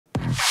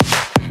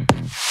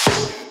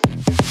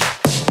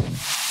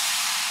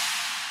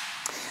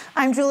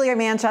I'm Julia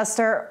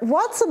Manchester.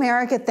 What's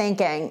America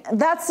thinking?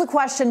 That's the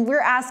question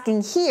we're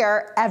asking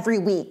here every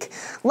week.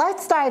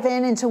 Let's dive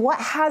into what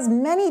has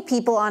many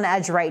people on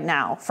edge right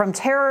now. From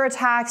terror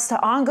attacks to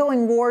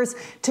ongoing wars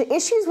to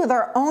issues with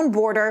our own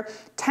border,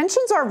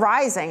 tensions are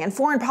rising and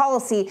foreign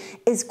policy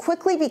is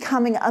quickly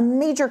becoming a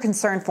major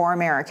concern for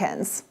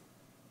Americans.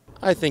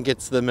 I think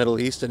it's the Middle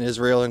East and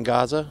Israel and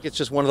Gaza. It's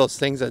just one of those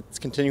things that's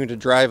continuing to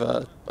drive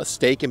a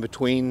stake in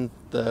between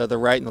the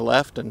right and the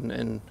left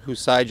and whose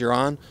side you're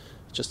on.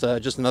 Just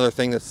another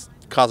thing that's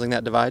causing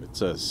that divide.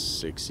 It's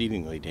a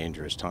exceedingly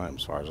dangerous time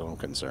as far as I'm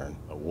concerned.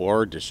 A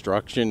war,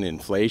 destruction,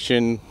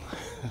 inflation.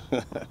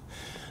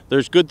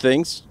 There's good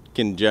things,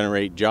 can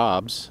generate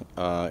jobs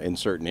in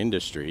certain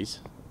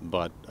industries,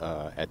 but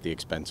at the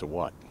expense of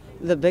what?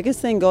 The biggest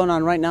thing going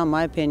on right now, in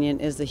my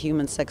opinion, is the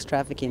human sex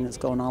trafficking that's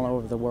going all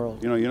over the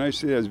world. You know, the United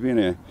States has been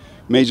a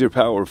major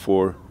power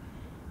for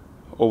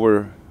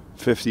over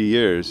 50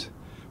 years,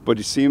 but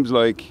it seems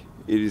like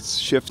it is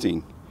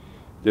shifting.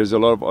 There's a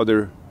lot of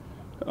other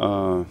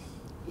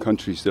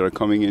countries that are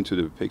coming into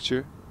the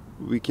picture.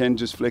 We can't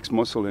just flex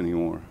muscle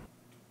anymore.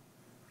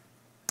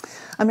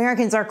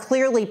 Americans are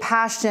clearly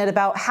passionate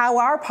about how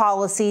our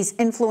policies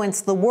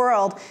influence the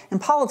world, and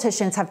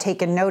politicians have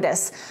taken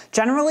notice.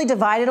 Generally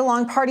divided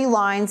along party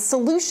lines,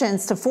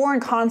 solutions to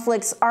foreign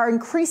conflicts are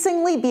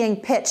increasingly being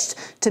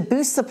pitched to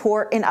boost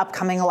support in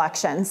upcoming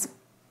elections.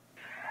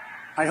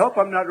 I hope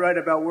I'm not right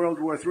about World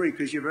War III,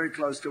 because you're very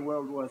close to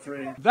World War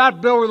III. If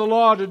that bill were the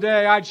law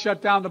today, I'd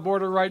shut down the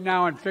border right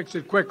now and fix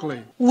it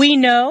quickly. We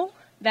know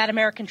that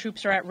American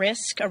troops are at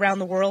risk around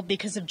the world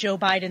because of Joe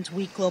Biden's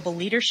weak global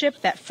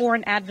leadership, that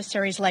foreign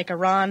adversaries like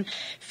Iran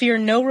fear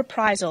no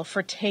reprisal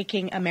for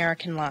taking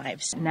American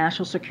lives.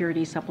 National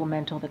security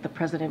supplemental that the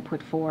president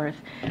put forth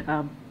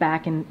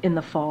back in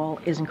the fall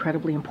is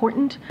incredibly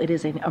important. It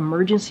is an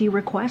emergency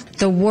request.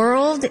 The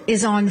world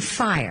is on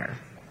fire,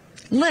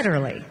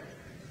 literally.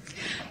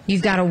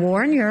 You've got a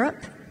war in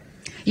Europe.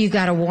 You've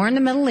got a war in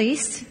the Middle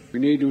East. We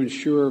need to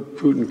ensure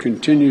Putin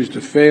continues to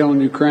fail in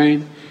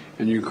Ukraine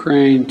and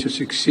Ukraine to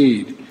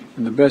succeed.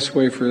 And the best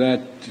way for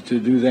that to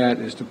do that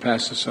is to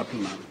pass the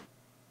supplemental.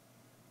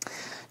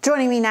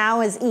 Joining me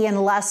now is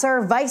Ian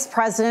Lesser, Vice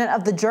President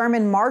of the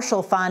German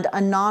Marshall Fund, a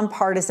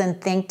nonpartisan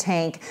think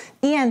tank.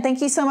 Ian,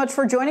 thank you so much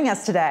for joining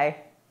us today.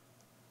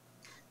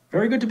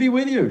 Very good to be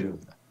with you.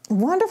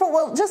 Wonderful.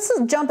 Well, just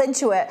to jump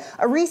into it,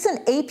 a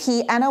recent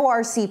AP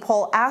NORC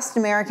poll asked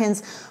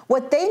Americans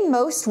what they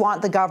most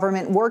want the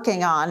government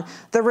working on.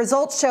 The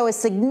results show a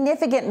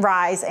significant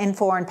rise in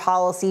foreign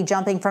policy,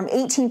 jumping from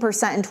 18%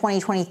 in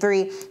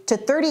 2023 to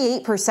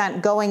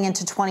 38% going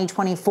into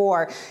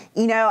 2024.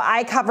 You know,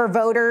 I cover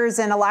voters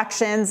and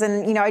elections,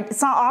 and, you know,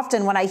 it's not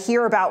often when I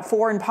hear about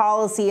foreign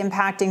policy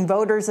impacting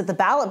voters at the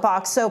ballot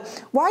box. So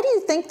why do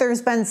you think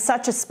there's been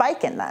such a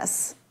spike in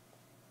this?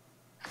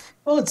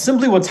 Well, it's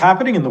simply what's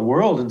happening in the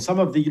world, and some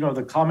of the,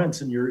 the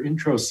comments in your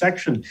intro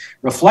section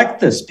reflect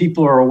this.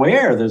 People are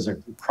aware there's a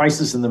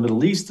crisis in the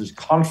Middle East, there's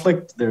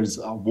conflict, there's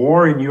a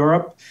war in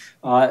Europe.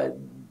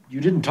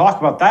 You didn't talk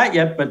about that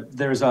yet, but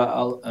there's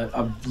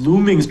a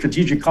looming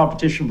strategic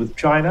competition with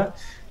China,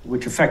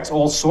 which affects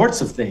all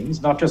sorts of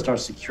things, not just our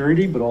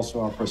security, but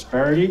also our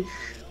prosperity.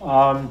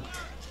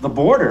 The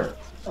border.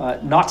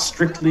 Not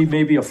strictly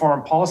maybe a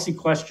foreign policy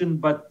question,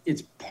 but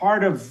it's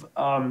part of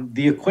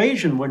the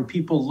equation when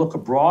people look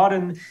abroad.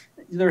 And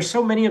there are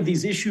so many of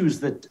these issues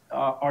that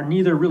are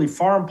neither really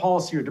foreign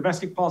policy or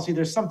domestic policy.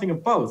 There's something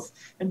of both.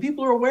 And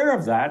people are aware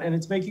of that, and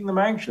it's making them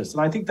anxious.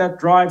 And I think that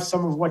drives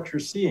some of what you're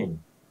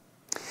seeing.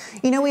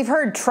 You know, we've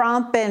heard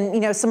Trump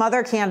and, some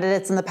other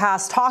candidates in the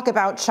past talk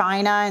about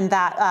China and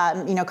that,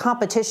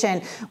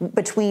 competition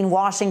between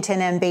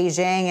Washington and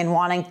Beijing and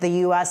wanting the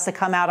U.S. to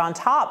come out on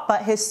top.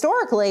 But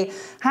historically,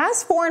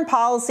 has foreign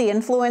policy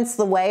influenced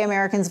the way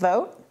Americans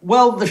vote?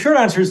 Well, the short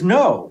answer is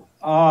no.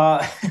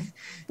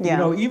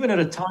 Even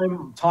at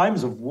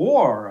times of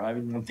war, I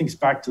mean, one thinks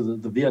back to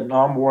the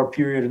Vietnam War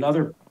period and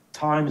other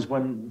times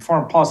when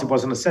foreign policy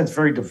was, in a sense,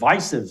 very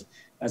divisive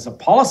as a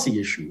policy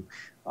issue.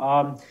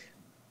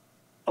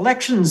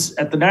 Elections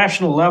at the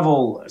national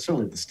level,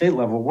 certainly at the state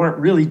level, weren't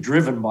really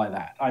driven by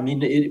that. I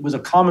mean, it was a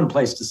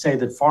commonplace to say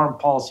that foreign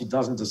policy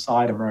doesn't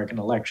decide American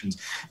elections.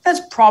 That's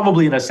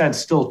probably, in a sense,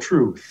 still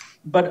true.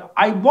 But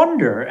I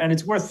wonder, and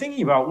it's worth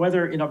thinking about,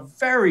 whether in a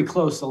very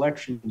close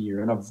election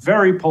year, in a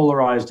very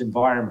polarized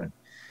environment,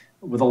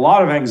 with a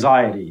lot of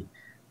anxiety,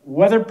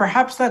 whether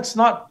perhaps that's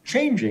not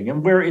changing,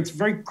 and where it's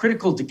very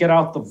critical to get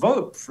out the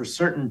vote for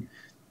certain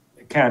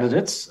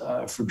candidates,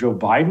 for Joe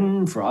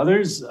Biden, for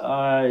others.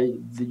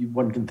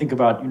 One can think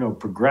about,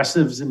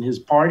 progressives in his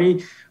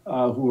party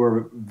who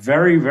are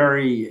very,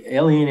 very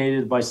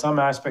alienated by some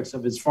aspects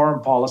of his foreign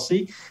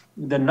policy.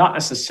 They're not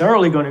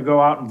necessarily going to go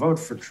out and vote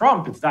for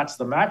Trump if that's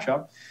the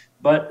matchup,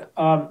 but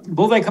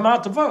will they come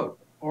out to vote?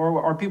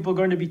 Or are people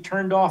going to be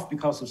turned off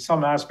because of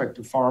some aspect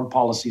of foreign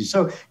policy?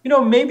 So,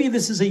 maybe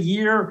this is a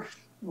year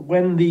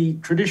when the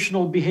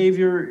traditional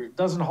behavior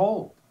doesn't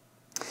hold.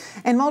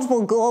 And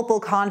multiple global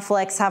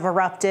conflicts have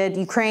erupted: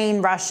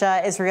 Ukraine,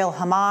 Russia, Israel,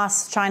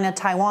 Hamas, China,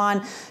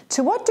 Taiwan.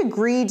 To what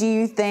degree do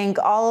you think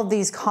all of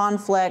these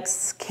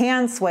conflicts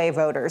can sway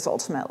voters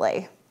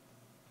ultimately?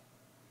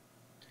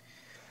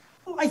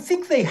 Well, I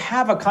think they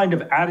have a kind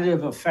of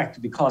additive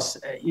effect because,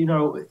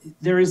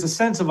 there is a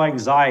sense of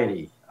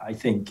anxiety, I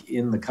think,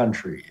 in the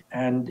country.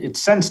 And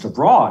it's sensed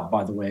abroad,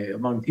 by the way,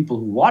 among people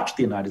who watch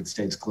the United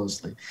States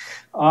closely.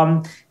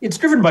 It's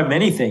driven by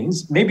many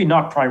things, maybe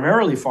not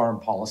primarily foreign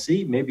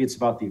policy. Maybe it's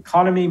about the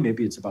economy.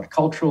 Maybe it's about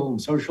cultural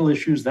and social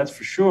issues, that's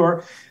for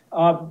sure.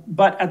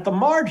 But at the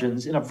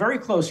margins, in a very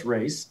close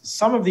race,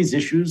 some of these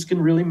issues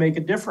can really make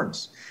a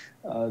difference.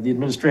 The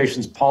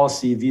administration's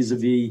policy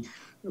vis-a-vis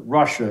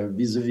Russia,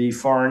 vis-a-vis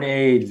foreign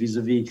aid,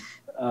 vis-a-vis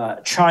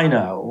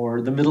China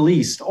or the Middle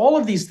East. All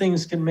of these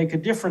things can make a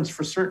difference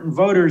for certain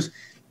voters.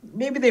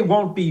 Maybe they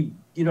won't be,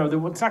 they're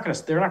not going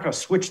to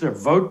switch their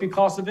vote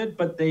because of it,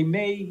 but they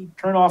may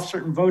turn off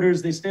certain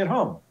voters. They stay at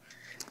home.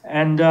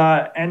 And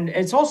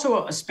it's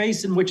also a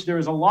space in which there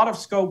is a lot of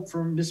scope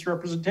for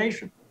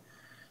misrepresentation.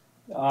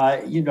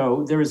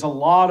 There is a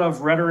lot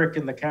of rhetoric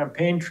in the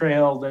campaign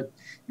trail that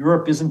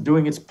Europe isn't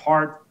doing its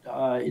part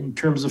in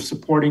terms of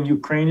supporting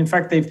Ukraine. In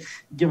fact, they've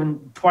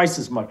given twice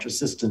as much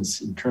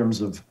assistance in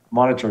terms of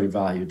monetary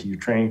value to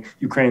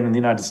Ukraine than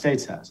the United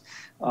States has.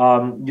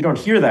 You don't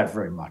hear that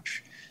very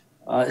much.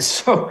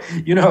 So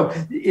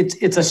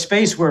it's a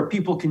space where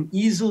people can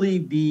easily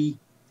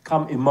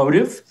become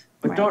emotive,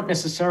 but don't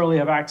necessarily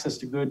have access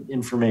to good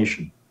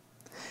information.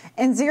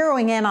 And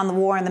zeroing in on the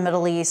war in the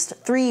Middle East,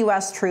 3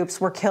 U.S.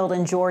 troops were killed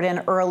in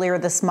Jordan earlier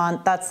this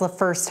month. That's the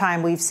first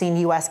time we've seen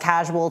U.S.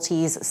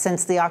 casualties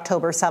since the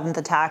October 7th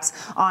attacks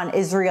on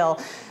Israel.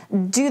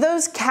 Do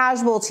those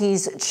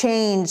casualties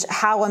change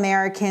how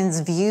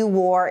Americans view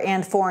war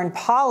and foreign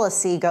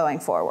policy going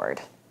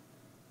forward?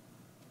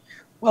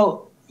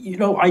 Well,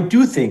 I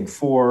do think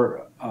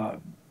for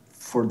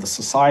the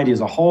society as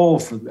a whole,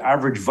 for the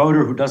average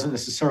voter who doesn't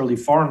necessarily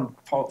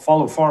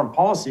follow foreign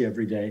policy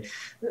every day,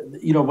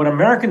 when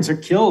Americans are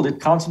killed,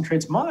 it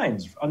concentrates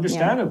minds,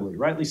 understandably,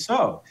 rightly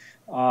so.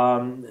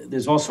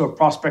 There's also a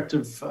prospect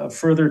of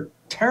further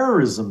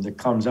terrorism that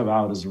comes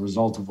about as a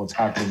result of what's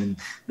happening in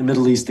the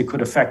Middle East that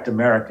could affect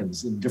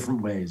Americans in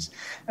different ways.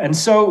 And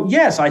so,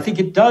 yes, I think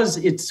it does.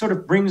 It sort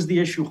of brings the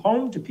issue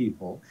home to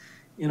people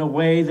in a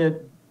way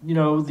that,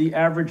 the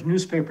average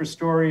newspaper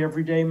story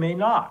every day may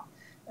not.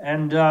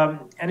 And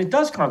it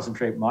does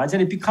concentrate minds,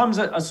 and it becomes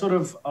a sort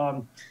of,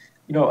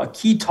 a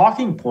key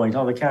talking point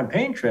on the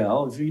campaign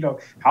trail of,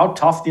 how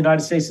tough the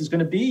United States is going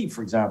to be,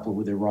 for example,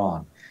 with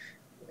Iran.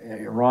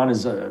 Iran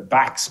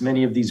backs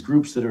many of these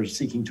groups that are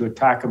seeking to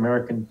attack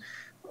American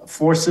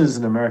forces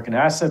and American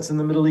assets in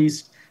the Middle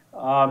East.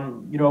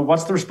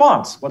 What's the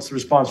response? What's the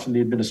response from the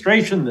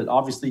administration that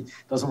obviously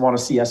doesn't want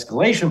to see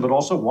escalation, but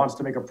also wants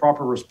to make a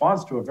proper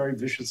response to a very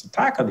vicious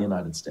attack on the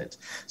United States?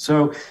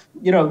 So,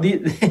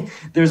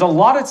 there's a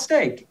lot at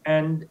stake,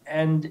 and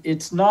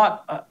it's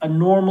not a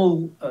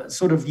normal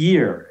sort of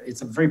year.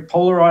 It's a very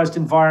polarized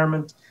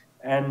environment,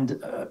 and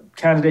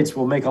candidates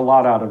will make a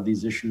lot out of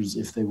these issues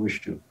if they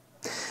wish to.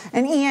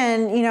 And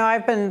Ian,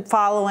 I've been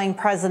following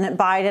President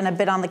Biden a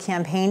bit on the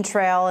campaign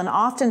trail, and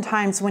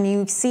oftentimes when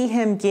you see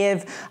him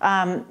give,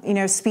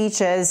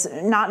 speeches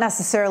not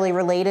necessarily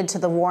related to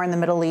the war in the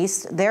Middle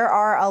East, there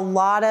are a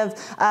lot of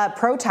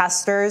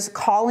protesters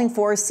calling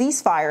for a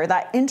ceasefire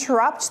that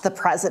interrupt the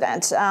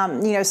president.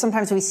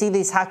 Sometimes we see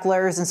these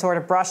hecklers and sort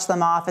of brush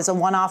them off as a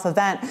one-off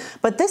event,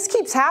 but this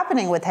keeps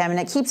happening with him,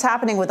 and it keeps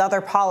happening with other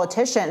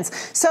politicians.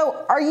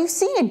 So are you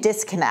seeing a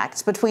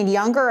disconnect between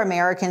younger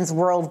Americans'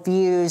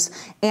 worldviews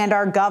and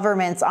our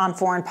governments on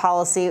foreign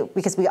policy?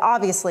 Because we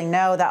obviously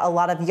know that a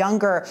lot of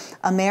younger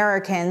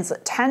Americans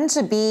tend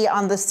to be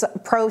on the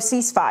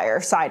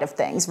pro-ceasefire side of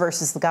things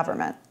versus the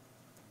government.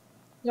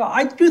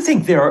 I do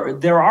think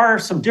there are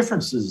some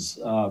differences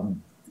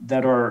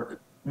that are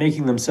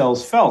making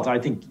themselves felt. I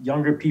think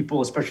younger people,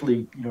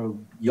 especially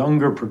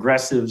younger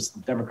progressives,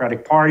 the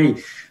Democratic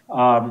Party,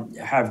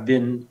 have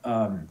been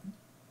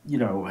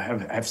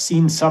have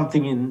seen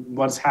something in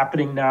what's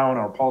happening now in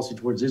our policy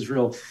towards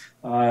Israel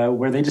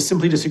where they just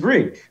simply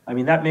disagree. I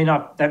mean, that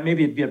may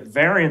be at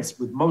variance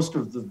with most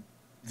of the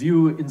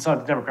view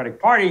inside the Democratic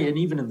Party and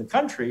even in the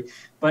country,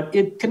 but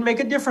it can make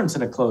a difference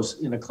in a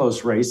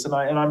close race, and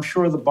I'm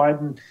sure the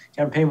Biden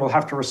campaign will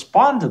have to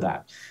respond to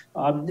that.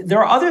 There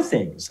are other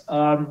things.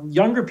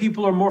 Younger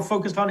people are more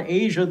focused on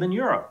Asia than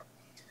Europe.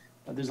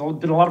 There's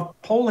been a lot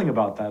of polling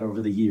about that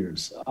over the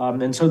years,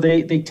 and so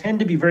they tend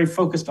to be very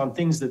focused on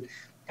things that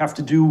have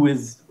to do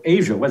with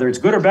Asia, whether it's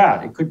good or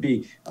bad. It could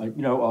be, a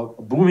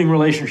booming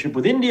relationship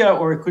with India,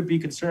 or it could be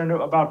concerned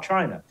about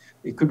China.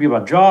 It could be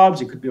about jobs.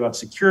 It could be about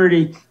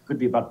security. It could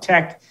be about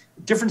tech,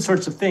 different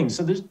sorts of things.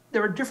 So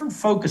there are different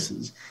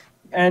focuses.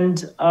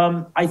 And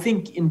I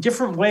think in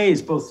different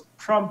ways, both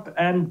Trump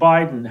and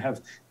Biden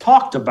have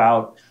talked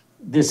about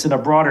this in a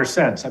broader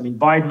sense. I mean,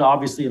 Biden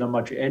obviously in a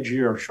much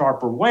edgier,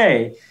 sharper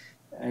way,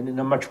 and in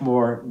a much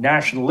more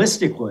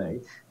nationalistic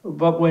way.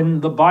 But when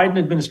the Biden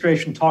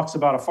administration talks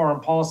about a foreign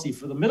policy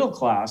for the middle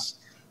class,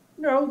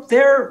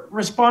 they're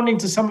responding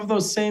to some of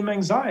those same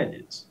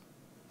anxieties.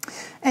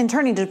 And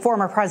turning to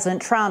former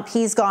President Trump,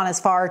 he's gone as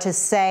far to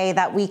say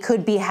that we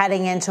could be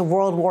heading into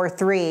World War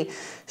III.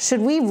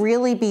 Should we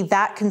really be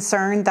that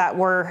concerned that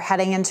we're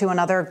heading into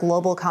another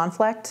global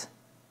conflict?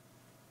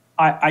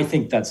 I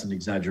think that's an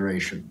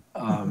exaggeration.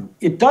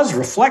 It does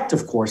reflect,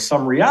 of course,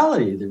 some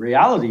reality. The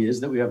reality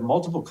is that we have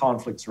multiple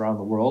conflicts around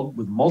the world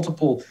with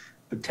multiple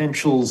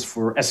potentials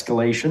for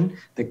escalation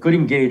that could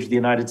engage the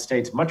United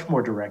States much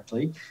more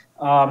directly.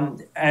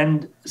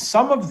 And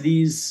some of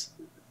these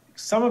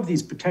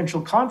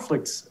potential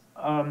conflicts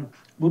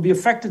will be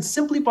affected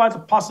simply by the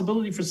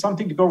possibility for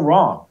something to go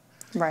wrong.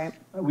 Right.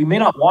 We may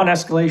not want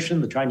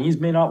escalation. The Chinese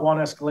may not want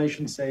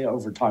escalation, say,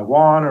 over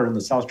Taiwan or in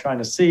the South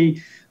China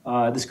Sea.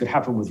 This could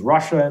happen with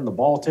Russia in the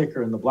Baltic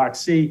or in the Black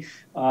Sea.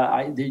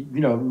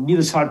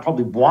 Neither side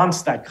probably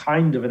wants that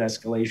kind of an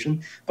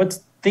escalation, but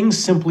things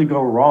simply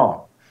go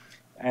wrong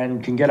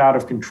and can get out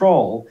of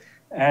control.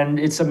 And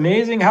it's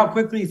amazing how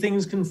quickly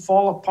things can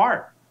fall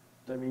apart.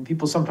 I mean,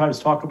 people sometimes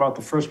talk about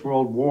the First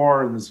World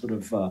War and the sort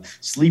of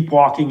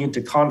sleepwalking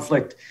into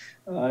conflict.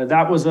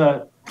 That was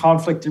a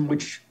conflict in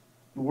which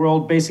the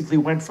world basically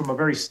went from a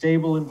very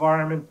stable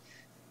environment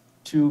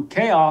to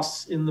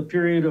chaos in the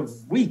period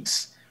of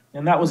weeks.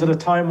 And that was at a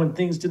time when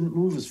things didn't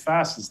move as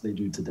fast as they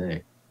do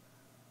today.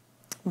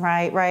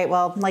 Right.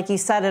 Well, like you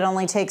said, it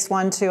only takes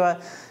one to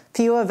a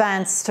few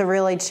events to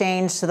really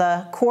change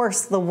the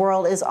course the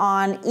world is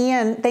on.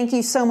 Ian, thank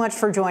you so much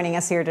for joining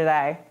us here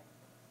today.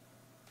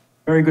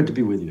 Very good to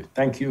be with you.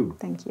 Thank you.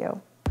 Thank you.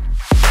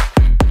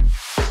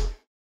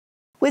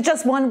 With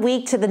just 1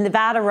 week to the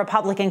Nevada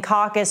Republican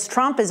caucus,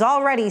 Trump is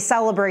already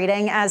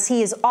celebrating as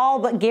he is all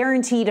but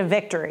guaranteed a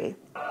victory.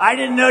 I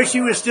didn't know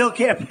she was still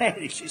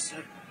campaigning. She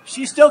said,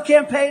 she's still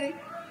campaigning?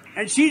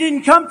 And she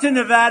didn't come to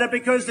Nevada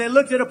because they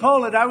looked at a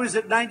poll and I was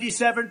at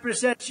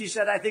 97%. She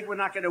said, I think we're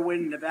not going to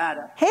win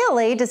Nevada.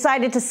 Haley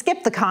decided to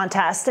skip the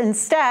contest,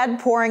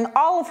 instead pouring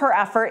all of her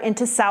effort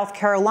into South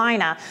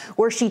Carolina,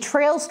 where she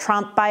trails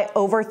Trump by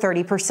over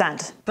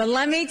 30%. But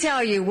let me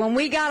tell you, when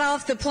we got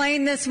off the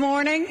plane this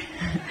morning,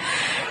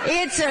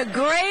 it's a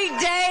great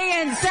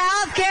day in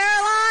South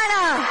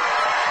Carolina.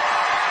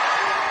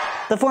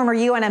 The former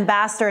UN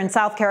ambassador and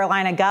South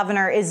Carolina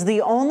governor is the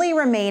only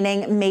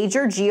remaining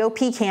major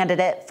GOP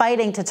candidate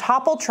fighting to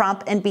topple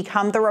Trump and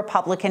become the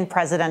Republican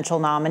presidential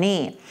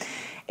nominee.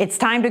 It's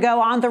time to go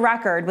on the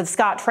record with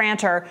Scott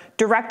Tranter,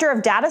 Director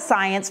of Data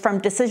Science from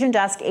Decision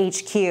Desk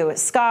HQ.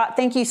 Scott,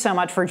 thank you so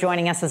much for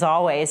joining us as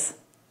always.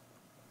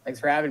 Thanks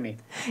for having me.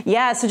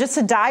 Yeah, so just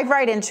to dive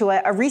right into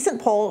it, a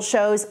recent poll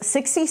shows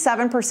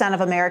 67%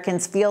 of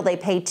Americans feel they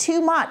pay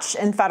too much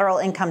in federal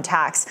income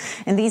tax.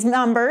 And these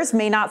numbers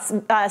may not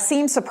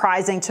seem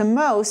surprising to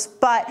most,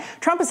 but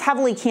Trump is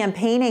heavily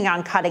campaigning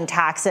on cutting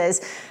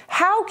taxes.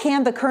 How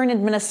can the current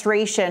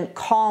administration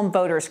calm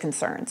voters'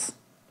 concerns?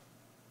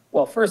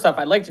 Well, first off,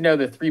 I'd like to know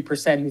the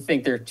 3% who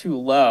think they're too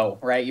low,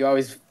 right? You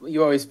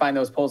always find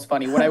those polls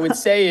funny. What I would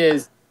say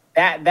is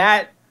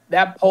that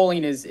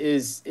polling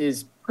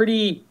is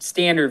pretty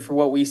standard for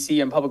what we see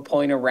in public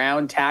polling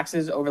around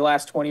taxes over the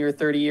last 20 or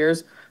 30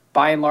 years.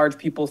 By and large,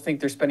 people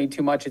think they're spending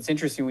too much. It's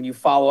interesting when you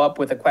follow up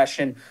with a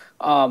question,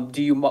 would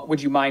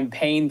you mind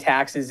paying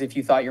taxes if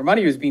you thought your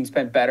money was being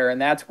spent better?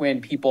 And that's when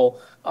people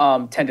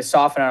tend to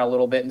soften on a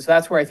little bit. And so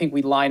that's where I think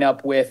we line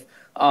up with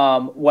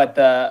what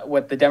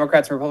the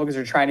Democrats and Republicans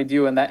are trying to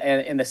do in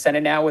the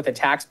Senate now with a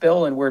tax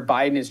bill, and where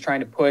President Biden is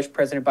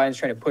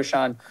trying to push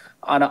on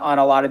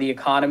a lot of the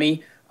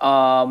economy.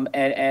 And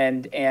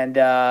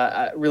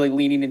really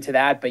leaning into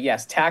that. But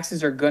yes,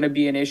 taxes are going to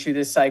be an issue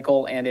this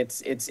cycle, and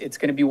it's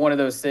going to be one of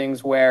those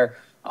things where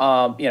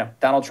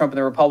Donald Trump and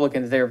the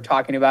Republicans, they're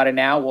talking about it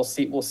now. We'll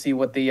see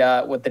what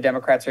the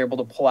Democrats are able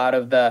to pull out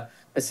of the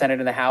Senate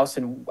and the House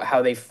and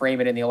how they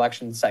frame it in the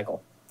election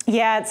cycle.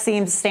 Yeah, it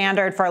seems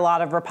standard for a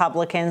lot of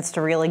Republicans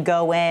to really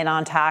go in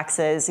on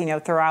taxes,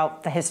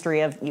 throughout the history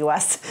of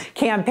U.S.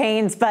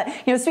 campaigns. But,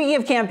 speaking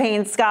of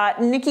campaigns,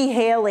 Scott, Nikki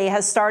Haley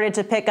has started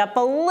to pick up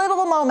a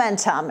little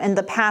momentum in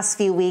the past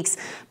few weeks,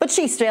 but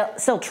she's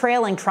still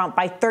trailing Trump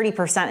by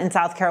 30% in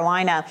South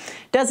Carolina.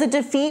 Does a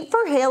defeat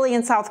for Haley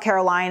in South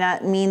Carolina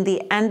mean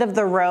the end of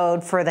the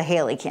road for the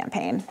Haley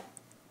campaign?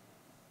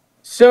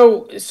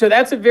 So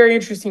that's a very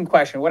interesting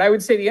question. What I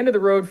would say the end of the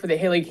road for the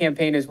Haley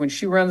campaign is when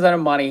she runs out of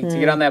money to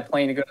get on that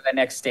plane to go to that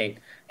next state.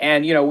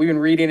 And, we've been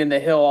reading in the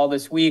Hill all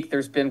this week.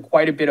 There's been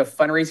quite a bit of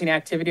fundraising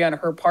activity on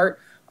her part,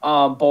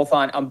 both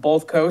on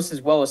both coasts,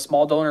 as well as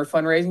small donor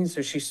fundraising.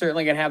 So she's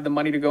certainly going to have the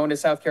money to go into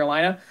South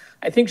Carolina.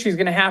 I think she's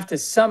going to have to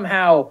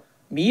somehow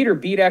meet or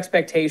beat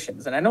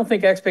expectations. And I don't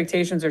think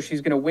expectations are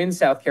she's going to win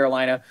South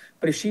Carolina.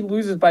 But if she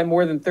loses by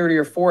more than 30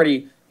 or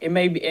 40, it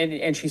may be,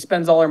 and she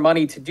spends all her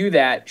money to do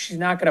that, she's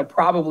not going to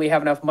probably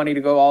have enough money to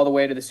go all the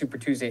way to the Super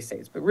Tuesday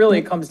states. But really,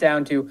 it comes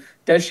down to,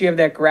 does she have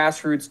that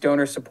grassroots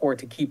donor support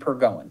to keep her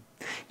going?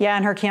 Yeah,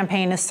 and her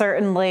campaign is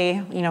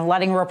certainly,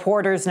 letting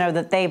reporters know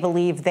that they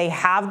believe they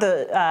have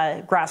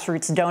the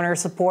grassroots donor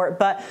support.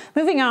 But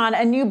moving on,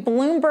 a new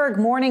Bloomberg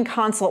Morning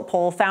Consult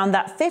poll found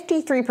that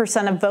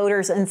 53% of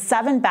voters in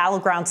 7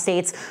 battleground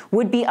states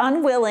would be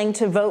unwilling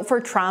to vote for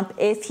Trump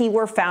if he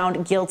were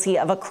found guilty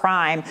of a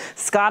crime.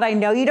 Scott, I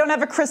know you don't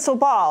have a crystal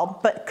ball,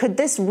 but could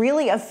this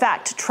really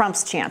affect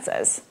Trump's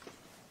chances?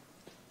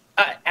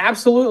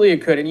 Absolutely,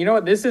 it could. And you know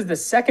what? This is the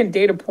second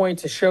data point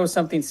to show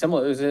something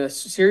similar. There's a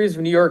series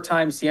of New York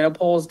Times Siena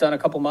polls done a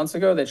couple months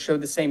ago that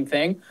showed the same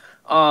thing.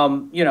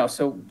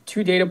 So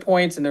 2 data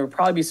points, and there will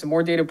probably be some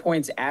more data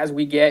points as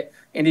we get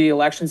into the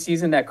election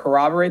season that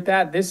corroborate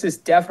that. This is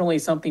definitely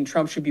something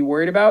Trump should be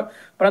worried about.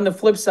 But on the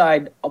flip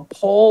side, a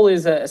poll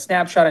is a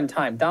snapshot in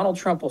time. Donald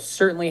Trump will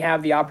certainly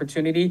have the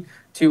opportunity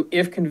to,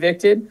 if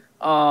convicted,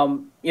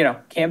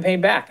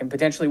 campaign back and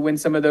potentially win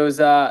some of those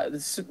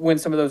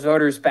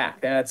voters back.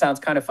 And that sounds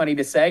kind of funny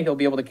to say. He'll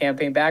be able to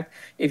campaign back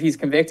if he's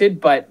convicted,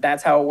 but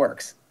that's how it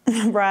works.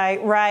 Right.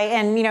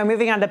 And,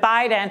 moving on to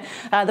Biden,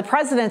 the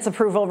president's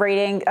approval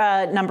rating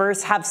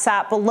numbers have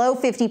sat below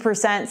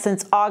 50%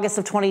 since August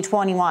of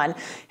 2021.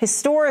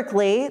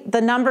 Historically, the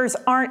numbers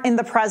aren't in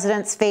the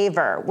president's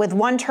favor, with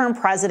one-term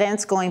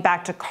presidents going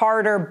back to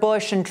Carter,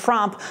 Bush, and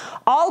Trump,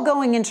 all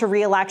going into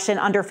re-election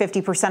under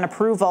 50%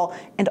 approval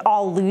and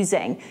all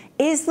losing.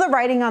 Is the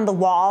writing on the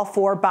wall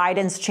for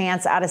Biden's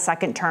chance at a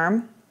second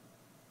term?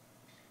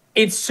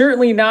 It's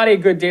certainly not a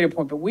good data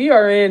point, but we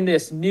are in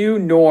this new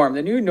norm.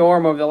 The new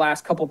norm over the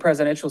last couple of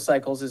presidential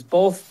cycles is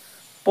both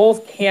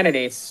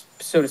candidates,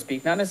 so to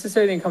speak, not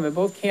necessarily the incumbent,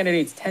 both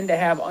candidates tend to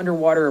have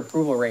underwater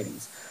approval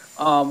ratings.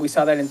 We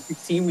saw that in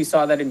 16, we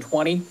saw that in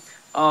 20.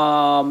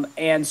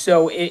 And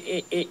so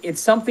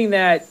it's something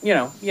that,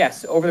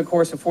 yes, over the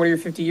course of 40 or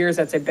 50 years,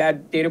 that's a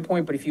bad data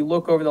point. But if you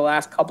look over the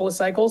last couple of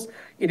cycles,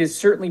 it is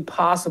certainly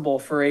possible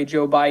for a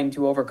Joe Biden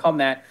to overcome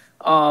that.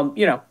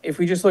 If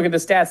we just look at the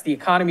stats, the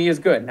economy is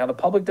good. Now, the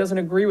public doesn't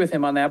agree with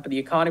him on that, but the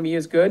economy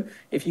is good.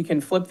 If he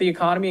can flip the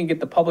economy and get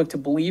the public to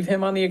believe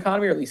him on the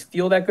economy, or at least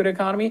feel that good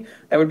economy,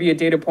 that would be a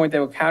data point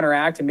that would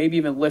counteract and maybe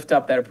even lift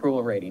up that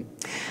approval rating.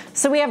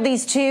 So we have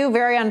these 2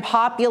 very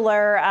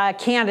unpopular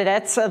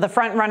candidates, the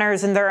front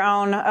runners in their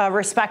own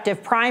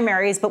respective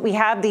primaries, but we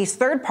have these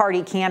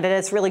third-party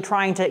candidates really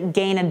trying to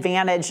gain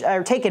advantage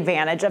or take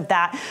advantage of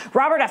that.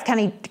 Robert F.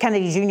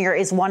 Kennedy Jr.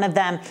 is one of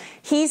them.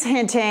 He's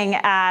hinting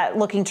at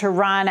looking to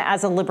run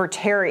as a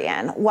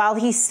libertarian. While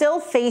he still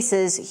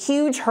faces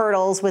huge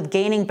hurdles with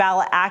gaining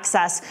ballot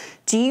access,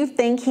 do you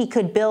think he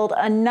could build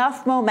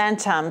enough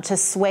momentum to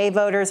sway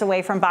voters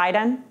away from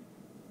Biden?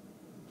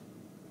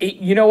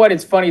 You know what?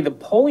 It's funny. The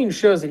polling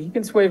shows that he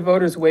can sway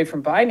voters away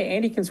from Biden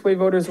and he can sway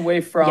voters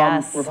away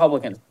from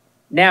Republicans.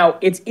 Now,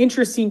 it's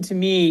interesting to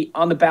me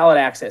on the ballot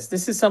access.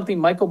 This is something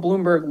Michael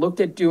Bloomberg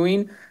looked at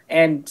doing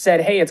and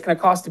said, hey, it's going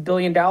to cost $1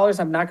 billion.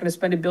 I'm not going to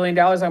spend $1 billion.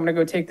 I'm going to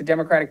go take the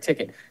Democratic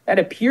ticket. That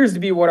appears to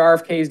be what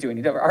RFK is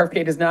doing.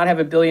 RFK does not have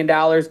 $1 billion.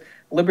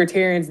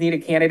 Libertarians need a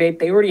candidate.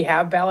 They already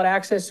have ballot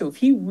access. So if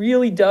he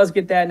really does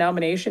get that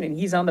nomination and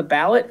he's on the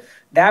ballot,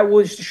 that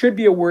should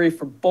be a worry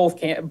for both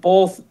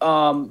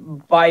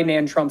Biden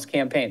and Trump's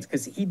campaigns,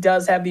 because he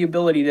does have the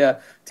ability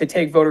to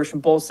take voters from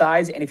both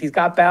sides. And if he's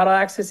got ballot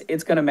access,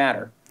 it's going to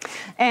matter.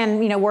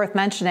 And, worth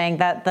mentioning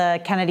that the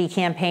Kennedy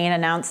campaign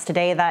announced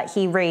today that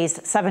he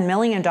raised $7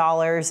 million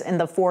in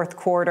the fourth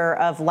quarter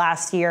of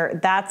last year.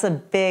 That's a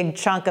big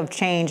chunk of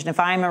change. And if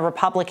I'm a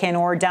Republican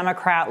or a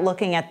Democrat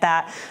looking at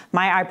that,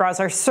 my eyebrows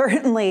are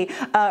certainly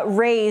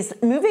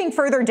raised. Moving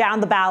further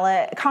down the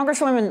ballot,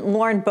 Congresswoman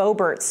Lauren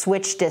Boebert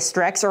switched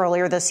districts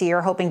earlier this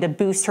year, hoping to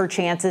boost her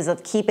chances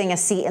of keeping a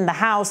seat in the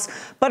House.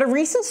 But a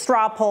recent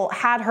straw poll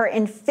had her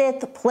in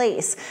 5th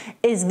place.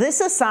 Is this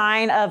a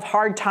sign of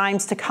hard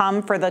times to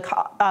come for the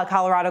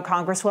Colorado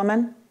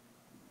Congresswoman?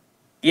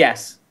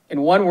 Yes.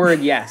 In one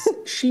word, yes.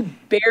 She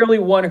barely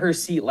won her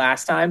seat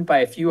last time by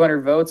a few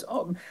hundred votes.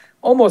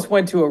 Almost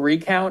went to a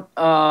recount.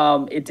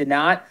 It did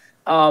not.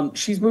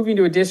 She's moving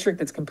to a district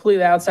that's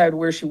completely outside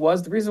where she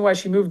was. The reason why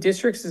she moved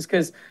districts is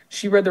because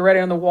she read the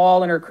writing on the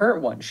wall in her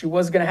current one. She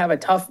was going to have a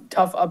tough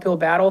uphill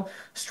battle.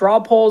 Straw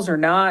polls are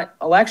not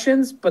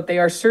elections, but they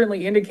are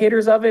certainly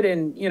indicators of it.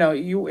 And,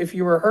 if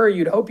you were her,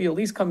 you'd hope you at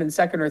least come in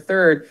 2nd or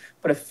 3rd,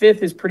 but a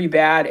 5th is pretty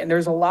bad. And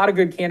there's a lot of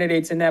good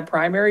candidates in that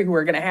primary who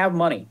are going to have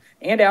money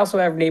and also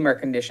have name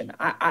recognition.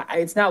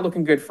 It's not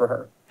looking good for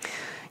her.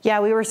 Yeah,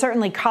 we were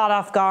certainly caught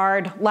off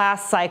guard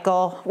last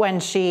cycle when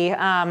she,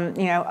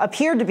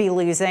 appeared to be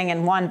losing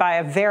and won by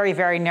a very,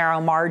 very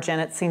narrow margin.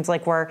 It seems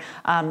like we're,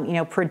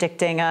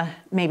 predicting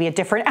maybe a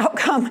different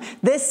outcome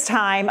this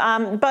time.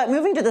 But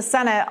moving to the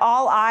Senate,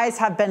 all eyes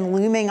have been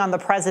looming on the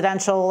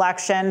presidential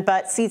election,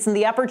 but seats in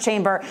the upper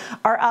chamber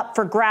are up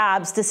for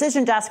grabs.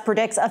 Decision Desk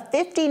predicts a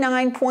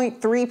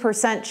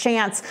 59.3%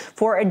 chance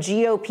for a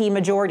GOP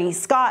majority.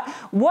 Scott,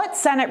 what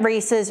Senate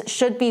races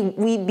should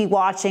we be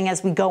watching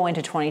as we go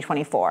into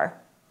 2024?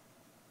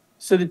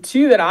 So the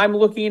 2 that I'm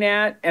looking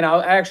at, and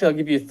I'll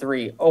give you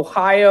 3,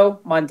 Ohio,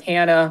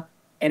 Montana,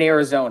 and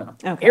Arizona.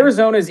 Okay.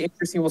 Arizona is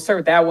interesting. We'll start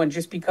with that one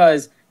just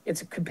because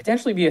it could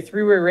potentially be a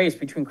three-way race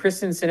between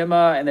Kristen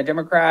Sinema and the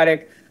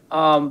Democratic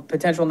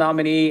potential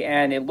nominee,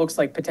 and it looks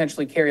like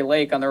potentially Carrie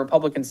Lake on the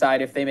Republican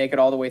side if they make it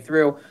all the way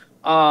through.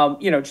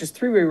 Just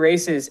three-way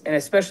races, and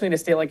especially in a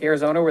state like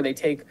Arizona where they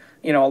take,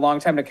 a long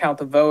time to count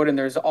the vote, and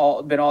there's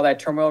been all that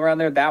turmoil around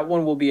there. That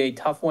one will be a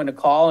tough one to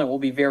call, and will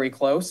be very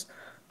close.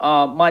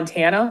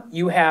 Montana,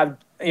 you have,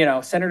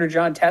 Senator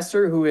John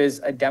Tester, who is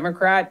a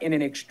Democrat in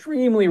an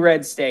extremely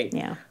red state.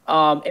 Yeah.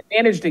 And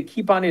managed to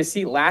keep on his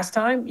seat last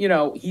time.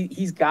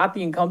 He's got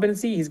the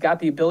incumbency. He's got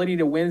the ability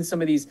to win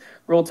some of these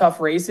real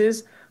tough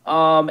races.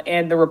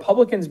 And the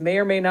Republicans may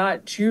or may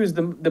not choose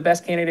the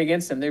best candidate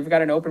against them. They've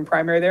got an open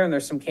primary there, and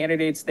there's some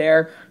candidates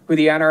there who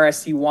the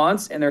NRSC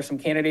wants, and there's some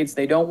candidates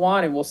they don't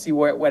want, and we'll see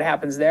what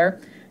happens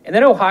there. And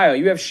then Ohio,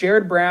 you have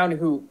Sherrod Brown,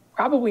 who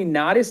probably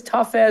not as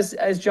tough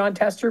as John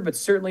Tester, but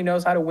certainly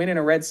knows how to win in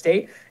a red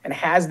state and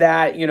has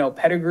that,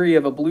 pedigree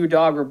of a blue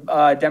dog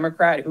or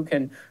Democrat who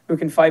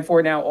can fight for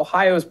it. Now,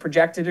 Ohio is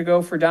projected to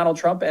go for Donald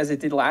Trump as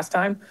it did last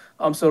time.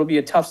 So it'll be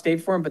a tough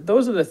state for him. But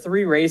those are the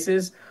three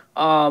races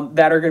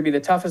that are going to be the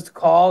toughest to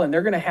call, and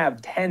they're going to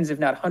have tens, if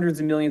not hundreds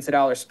of millions of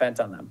dollars spent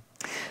on them.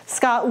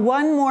 Scott,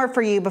 one more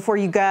for you before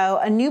you go.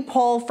 A new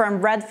poll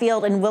from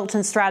Redfield and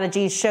Wilton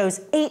Strategies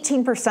shows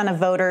 18% of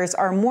voters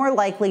are more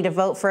likely to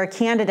vote for a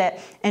candidate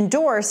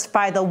endorsed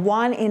by the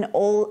one and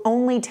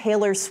only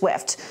Taylor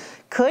Swift.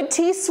 Could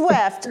T.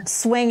 Swift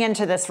swing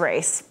into this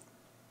race?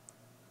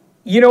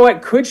 You know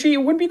what? Could she? It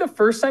wouldn't be the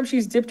first time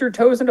she's dipped her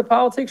toes into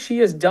politics. She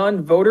has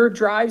done voter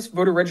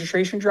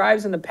registration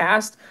drives in the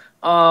past.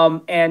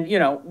 And,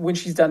 when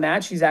she's done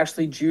that, she's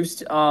actually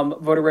juiced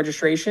voter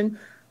registration.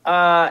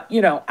 I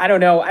don't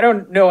know. I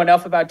don't know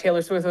enough about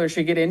Taylor Swift or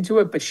she get into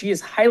it, but she is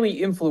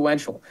highly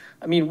influential.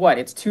 I mean,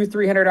 it's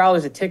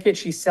 $200-300 a ticket.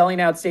 She's selling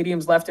out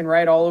stadiums left and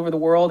right all over the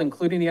world,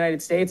 including the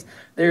United States.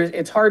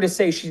 It's hard to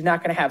say she's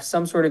not going to have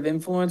some sort of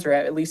influence or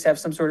at least have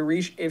some sort of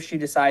reach if she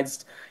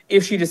decides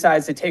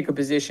to take a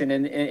position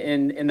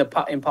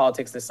in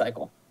politics this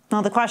cycle.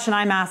 Well, the question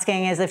I'm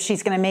asking is if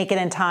she's going to make it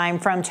in time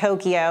from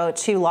Tokyo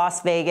to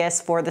Las Vegas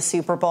for the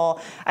Super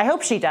Bowl. I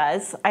hope she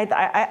does.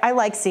 I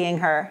like seeing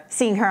her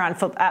at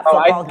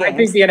football games. I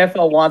think the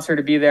NFL wants her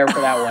to be there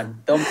for that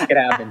one. They'll make it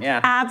happen,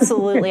 yeah.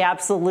 Absolutely,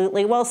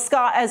 absolutely. Well,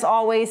 Scott, as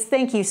always,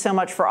 thank you so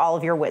much for all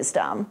of your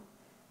wisdom.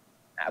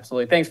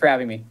 Absolutely. Thanks for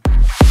having me.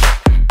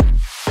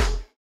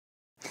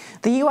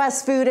 The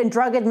U.S. Food and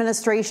Drug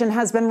Administration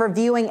has been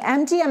reviewing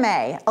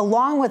MDMA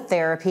along with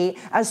therapy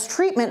as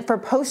treatment for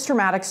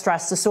post-traumatic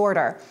stress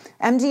disorder.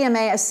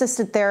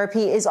 MDMA-assisted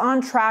therapy is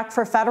on track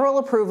for federal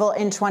approval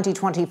in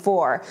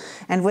 2024.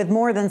 And with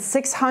more than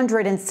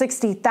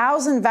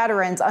 660,000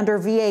 veterans under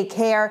VA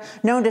care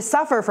known to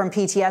suffer from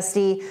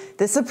PTSD,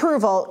 this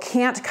approval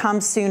can't come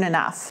soon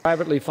enough.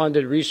 Privately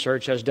funded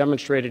research has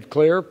demonstrated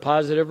clear,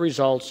 positive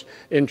results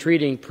in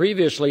treating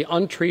previously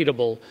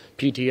untreatable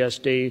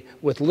PTSD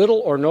with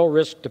little or no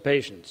risk to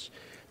patients.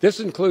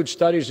 This includes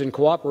studies in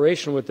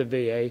cooperation with the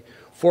VA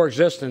for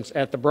existence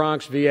at the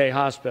Bronx VA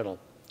Hospital.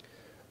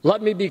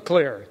 Let me be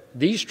clear,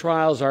 these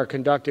trials are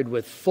conducted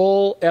with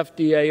full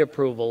FDA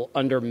approval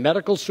under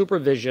medical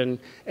supervision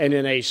and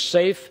in a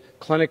safe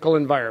clinical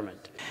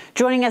environment.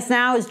 Joining us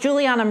now is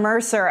Juliana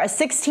Mercer, a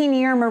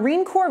 16-year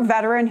Marine Corps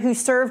veteran who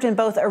served in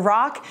both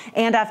Iraq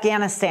and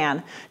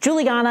Afghanistan.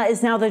 Juliana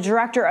is now the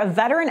Director of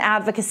Veteran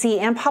Advocacy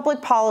and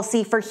Public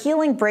Policy for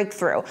Healing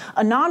Breakthrough,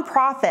 a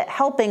nonprofit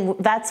helping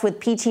vets with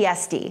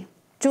PTSD.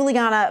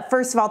 Juliana,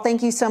 first of all,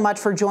 thank you so much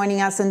for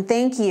joining us, and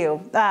thank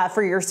you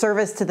for your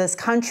service to this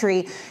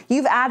country.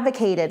 You've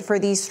advocated for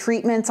these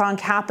treatments on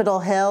Capitol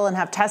Hill and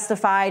have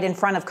testified in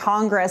front of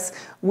Congress.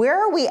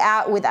 Where are we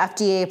at with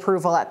FDA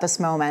approval at this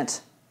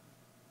moment?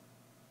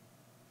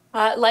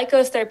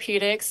 Lykos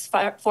Therapeutics,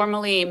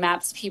 formerly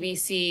MAPS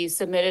PBC,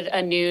 submitted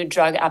a new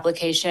drug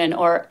application,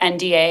 or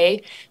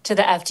NDA, to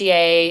the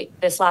FDA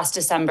this last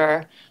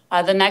December.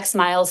 The next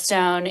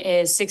milestone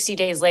is 60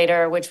 days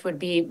later, which would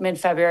be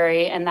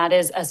mid-February, and that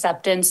is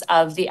acceptance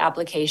of the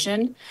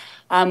application.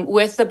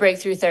 With the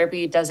breakthrough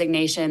therapy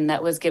designation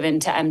that was given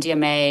to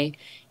MDMA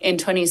in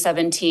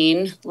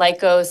 2017,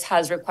 Lykos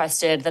has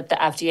requested that the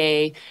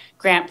FDA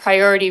grant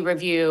priority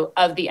review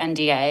of the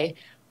NDA.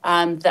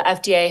 The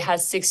FDA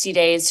has 60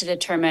 days to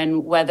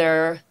determine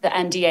whether the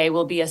NDA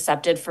will be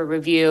accepted for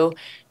review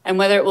and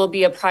whether it will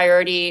be a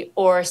priority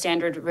or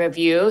standard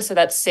review. So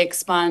that's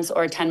 6 months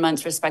or 10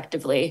 months,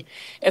 respectively.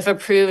 If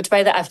approved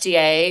by the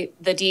FDA,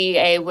 the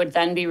DEA would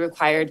then be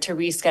required to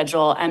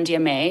reschedule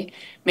MDMA,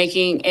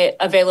 making it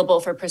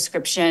available for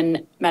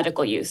prescription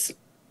medical use.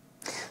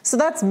 So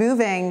that's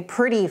moving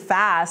pretty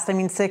fast.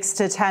 6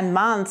 to 10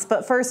 months.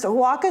 But first,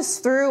 walk us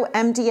through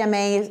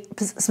MDMA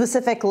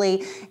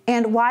specifically,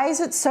 and why is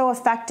it so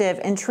effective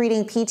in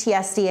treating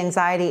PTSD,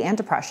 anxiety, and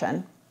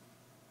depression?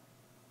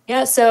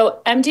 Yeah,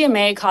 so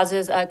MDMA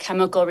causes a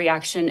chemical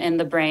reaction in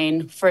the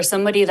brain. For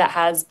somebody that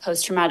has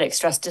post-traumatic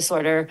stress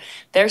disorder,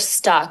 they're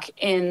stuck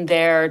in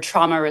their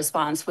trauma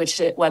response,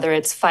 whether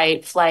it's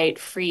fight, flight,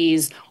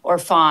 freeze, or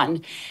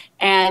fawn.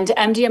 And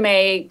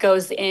MDMA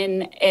goes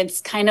in,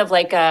 it's kind of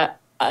like a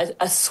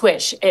a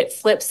switch. It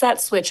flips that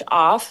switch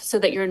off so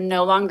that you're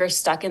no longer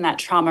stuck in that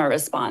trauma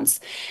response.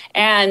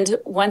 And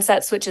once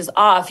that switch is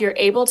off, you're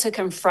able to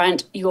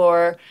confront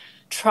your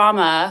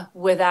trauma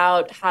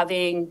without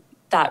having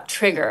that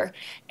trigger.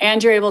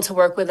 And you're able to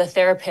work with a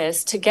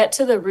therapist to get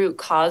to the root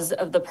cause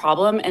of the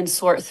problem and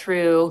sort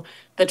through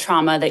the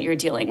trauma that you're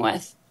dealing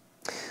with.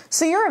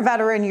 So you're a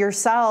veteran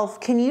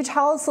yourself. Can you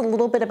tell us a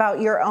little bit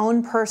about your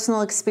own personal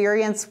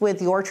experience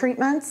with your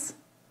treatments?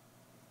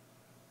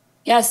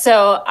 Yeah,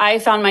 so I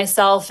found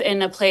myself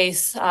in a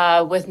place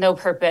with no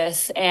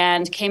purpose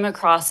and came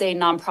across a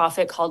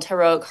nonprofit called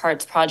Heroic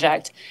Hearts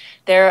Project.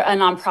 They're a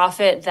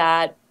nonprofit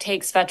that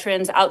takes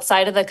veterans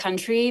outside of the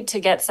country to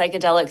get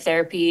psychedelic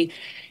therapy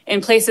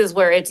in places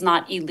where it's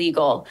not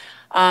illegal.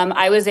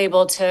 I was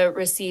able to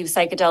receive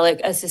psychedelic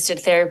assisted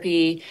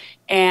therapy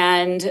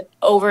and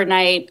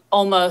overnight,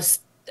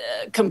 almost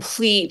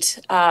complete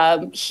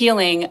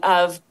healing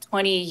of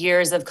 20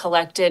 years of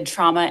collected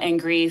trauma and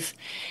grief.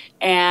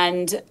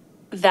 And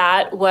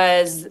that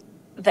was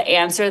the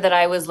answer that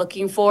I was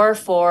looking for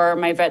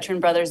my veteran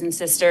brothers and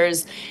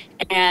sisters.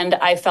 And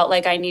I felt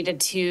like I needed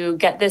to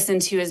get this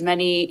into as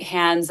many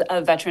hands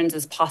of veterans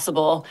as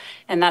possible.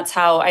 And that's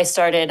how I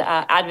started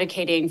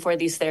advocating for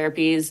these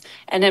therapies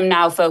and am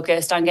now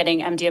focused on getting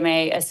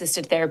MDMA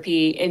assisted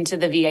therapy into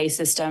the VA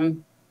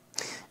system.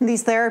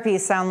 These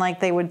therapies sound like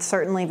they would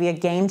certainly be a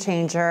game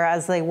changer,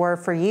 as they were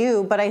for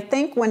you. But I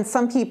think when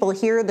some people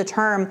hear the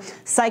term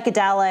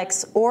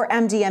psychedelics or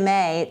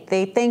MDMA,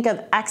 they think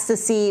of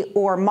ecstasy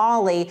or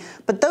Molly,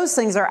 but those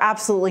things are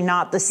absolutely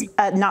not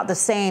the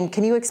same.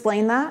 Can you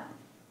explain that?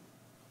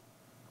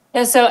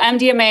 Yeah, so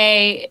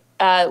MDMA,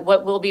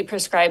 what will be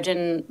prescribed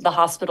in the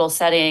hospital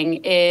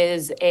setting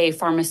is a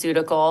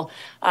pharmaceutical.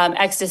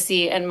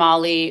 Ecstasy and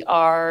Molly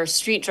are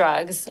street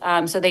drugs.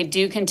 So they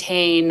do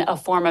contain a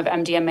form of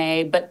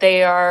MDMA, but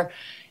they are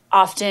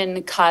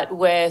often cut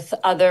with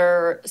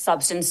other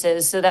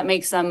substances. So that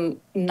makes them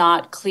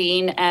not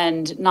clean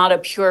and not a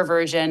pure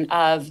version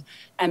of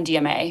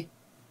MDMA.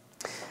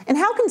 And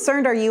how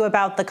concerned are you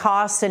about the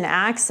cost and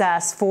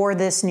access for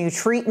this new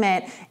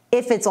treatment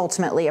if it's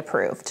ultimately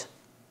approved?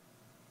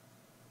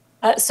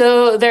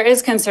 So there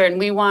is concern.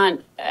 We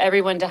want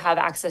everyone to have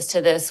access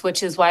to this,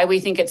 which is why we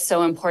think it's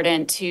so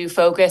important to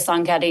focus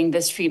on getting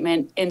this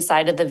treatment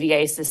inside of the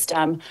VA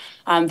system.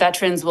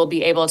 Veterans will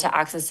be able to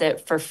access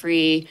it for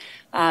free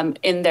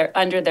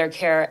under their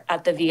care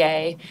at the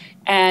VA.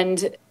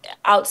 And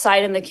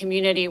outside in the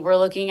community, we're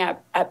looking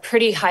at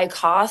pretty high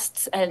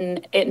costs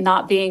and it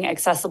not being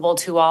accessible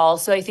to all.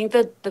 So I think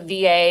that the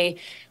VA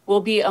will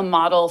be a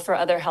model for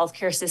other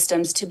healthcare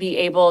systems to be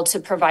able to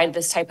provide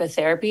this type of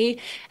therapy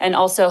and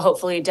also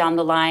hopefully down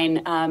the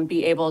line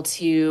be able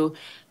to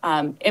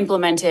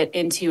implement it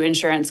into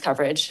insurance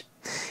coverage.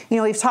 You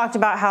know, we've talked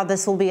about how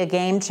this will be a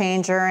game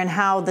changer and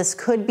how this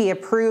could be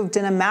approved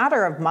in a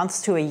matter of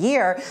months to a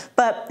year,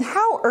 but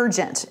how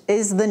urgent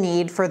is the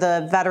need for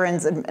the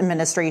Veterans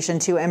Administration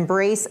to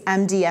embrace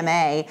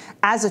MDMA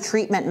as a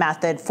treatment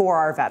method for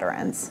our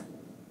veterans?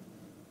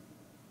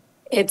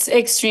 It's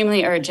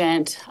extremely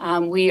urgent.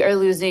 We are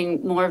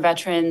losing more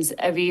veterans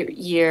every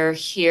year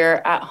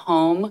here at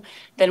home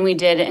than we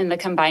did in the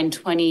combined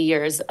 20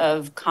 years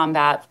of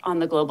combat on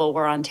the global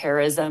war on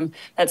terrorism.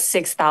 That's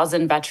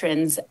 6,000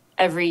 veterans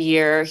every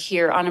year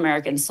here on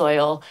American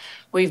soil.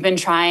 We've been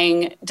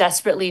trying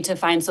desperately to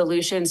find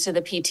solutions to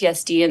the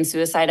PTSD and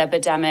suicide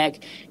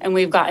epidemic, and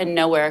we've gotten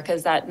nowhere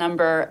because that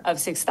number of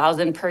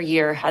 6,000 per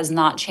year has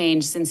not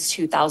changed since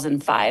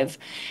 2005.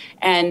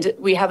 And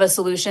we have a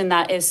solution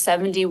that is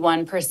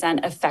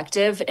 71%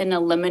 effective in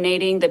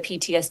eliminating the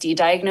PTSD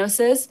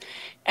diagnosis.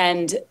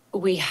 And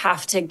we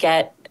have to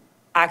get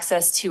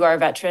access to our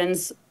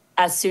veterans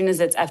as soon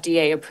as it's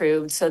FDA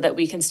approved so that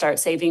we can start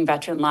saving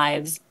veteran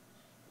lives.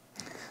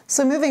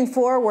 So moving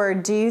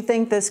forward, do you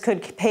think this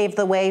could pave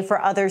the way for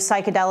other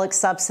psychedelic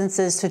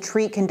substances to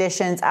treat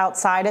conditions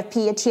outside of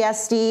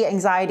PTSD,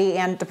 anxiety,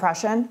 and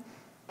depression?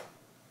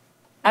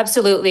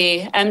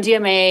 Absolutely.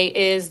 MDMA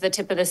is the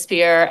tip of the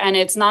spear, and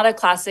it's not a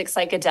classic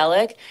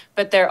psychedelic,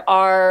 but there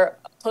are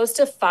close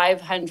to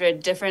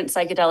 500 different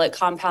psychedelic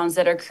compounds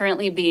that are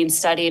currently being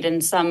studied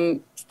in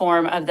some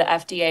form of the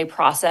FDA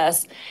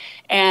process.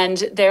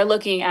 And they're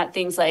looking at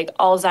things like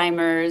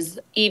Alzheimer's,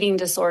 eating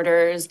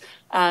disorders,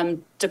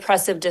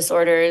 depressive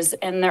disorders,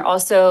 and they're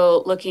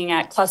also looking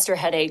at cluster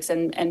headaches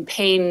and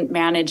pain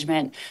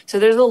management. So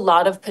there's a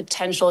lot of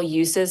potential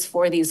uses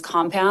for these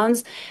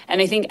compounds.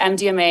 And I think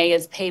MDMA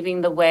is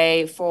paving the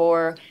way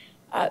for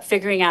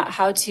figuring out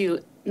how to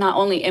not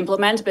only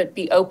implement, but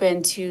be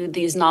open to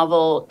these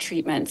novel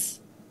treatments.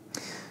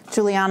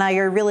 Juliana,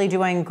 you're really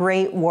doing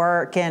great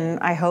work, and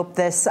I hope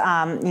this,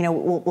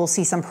 we'll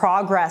see some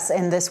progress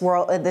in this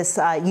world, this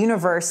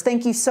universe.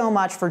 Thank you so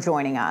much for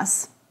joining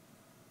us.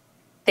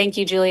 Thank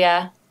you,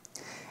 Julia.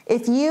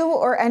 If you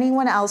or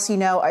anyone else you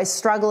know is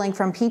struggling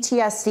from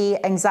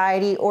PTSD,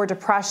 anxiety, or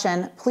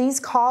depression, please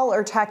call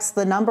or text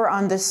the number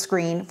on this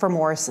screen for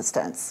more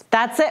assistance.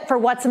 That's it for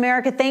What's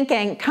America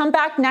Thinking. Come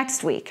back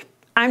next week.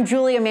 I'm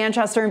Julia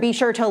Manchester, and be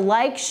sure to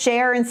like,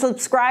 share, and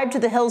subscribe to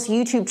The Hill's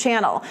YouTube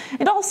channel.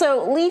 And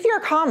also leave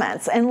your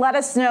comments and let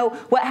us know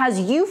what has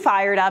you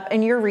fired up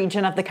in your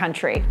region of the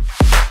country.